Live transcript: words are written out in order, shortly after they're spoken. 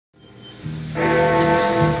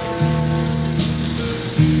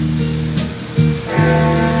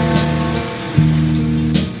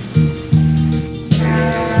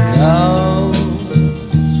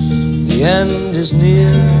is near,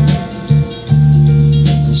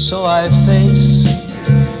 and so I face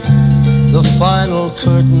the final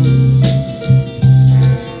curtain.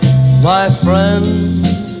 My friend,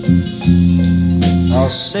 I'll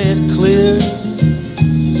say it clear,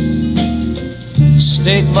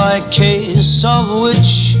 state my case of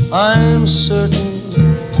which I'm certain.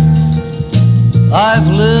 I've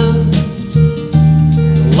lived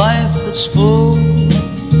a life that's full,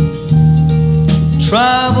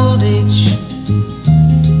 traveled each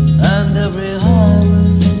and every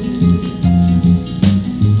highway,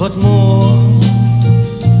 but more,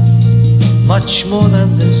 much more than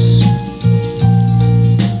this,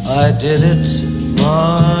 I did it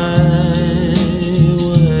my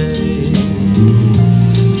way.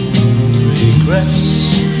 Regrets,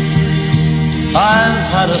 I've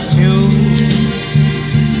had a few,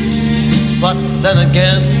 but then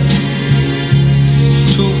again,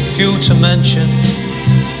 too few to mention.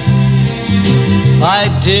 I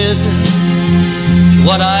did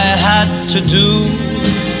what I had to do,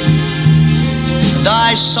 and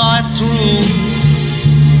I saw it through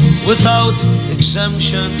without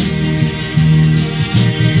exemption.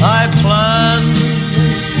 I planned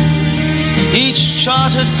each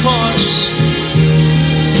charted course,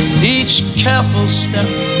 each careful step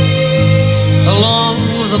along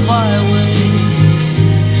the byway,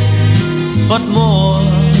 but more,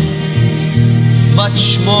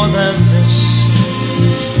 much more than this,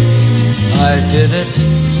 I did it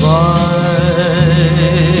my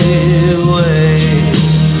way.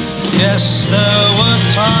 Yes, there were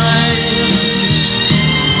times,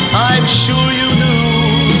 I'm sure you knew,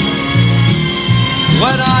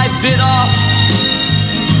 when I bit off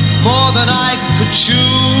more than I could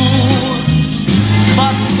chew,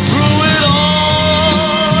 but through it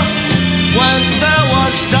all, when there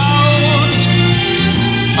was doubt,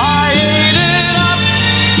 I ate it up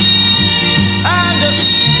and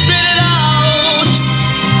spit it out.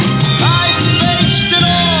 I faced it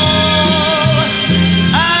all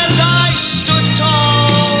and I stood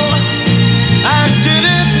tall and did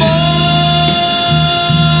it my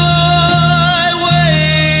way.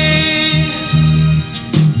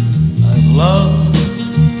 I've loved,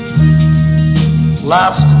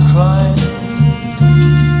 laughed and cried,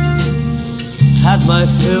 had my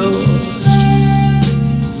fill,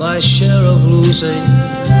 my share of losing,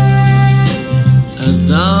 and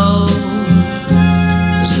now,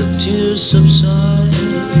 as the tears subside,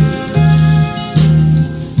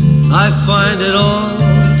 I find it all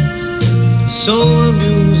so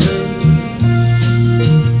amusing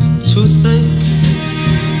to think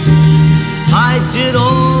I did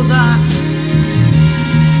all that,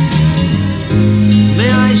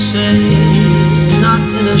 may I say, not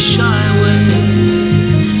in a shy way.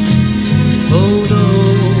 Oh no,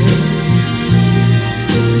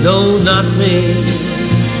 no, not me.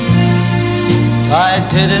 I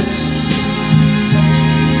did it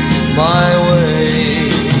my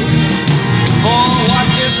way. For what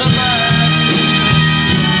is a man?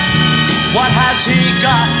 What has he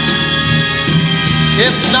got?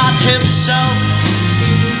 If not himself,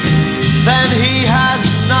 then he has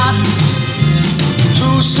not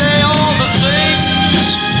to say